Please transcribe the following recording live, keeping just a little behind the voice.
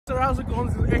So how's it going?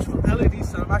 This is Ace with LED.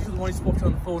 So I'm actually the one who spoke to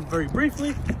on the phone very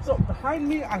briefly. So behind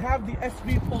me, I have the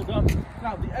SB pulled up.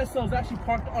 Now the SL is actually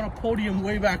parked on a podium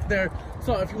way back there.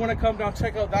 So if you want to come down,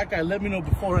 check out that guy, let me know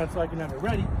beforehand so I can have it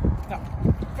ready. Now,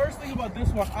 first thing about this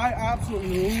one, I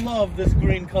absolutely love this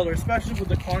green color, especially with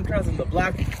the contrast and the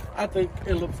black. I think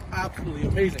it looks absolutely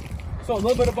amazing. So a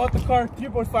little bit about the car: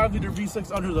 3.5 liter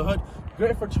V6 under the hood,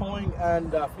 great for towing and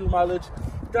fuel mileage.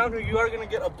 Down here, you are going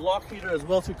to get a block heater as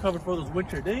well, so you're covered for those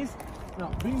winter days.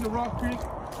 Now, being the Rock Creek,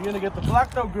 you're going to get the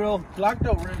blacked out grille, blacked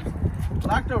out rims,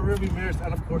 blacked out rearview mirrors,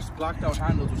 and of course, blacked out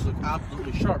handles, which look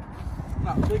absolutely sharp.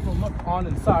 Now, take a look on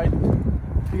inside.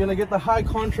 You're going to get the high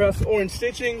contrast orange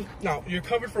stitching. Now, you're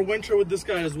covered for winter with this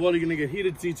guy as well. You're going to get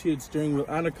heated seats, heated steering wheel,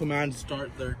 and a command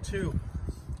start there too.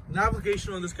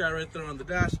 Navigation on this guy right there on the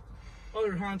dash.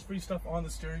 Other hands-free stuff on the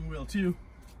steering wheel too.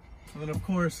 And then, of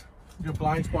course, your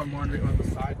blind spot monitoring on the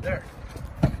side there.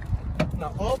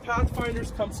 Now, all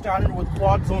Pathfinders come standard with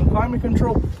quad zone climate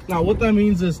control. Now, what that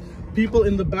means is people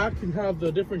in the back can have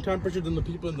the different temperature than the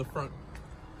people in the front.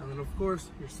 And then, of course,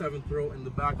 your 7th row in the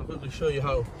back. I'll quickly show you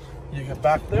how you get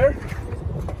back there.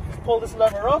 Just pull this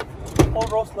lever up, whole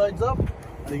row slides up,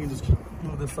 and you can just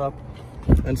move this up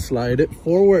and slide it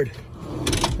forward.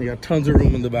 You got tons of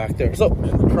room in the back there. So, in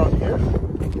the front here,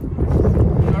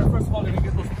 first of all, you're gonna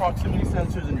get those proximity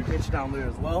sensors in your hitch down there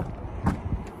as well.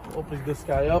 Opening this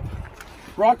guy up.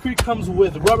 Rock Creek comes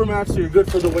with rubber mats, so you're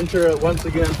good for the winter once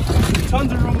again.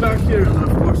 Tons of room back here, and then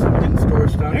of course hidden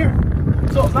storage down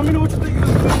here. So let me know what you think of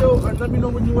this video, and let me know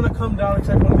when you want to come down and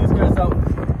check one of these guys out.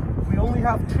 We only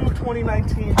have two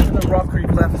 2019s in the Rock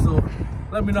Creek left, so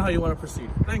let me know how you want to proceed.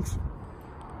 Thanks.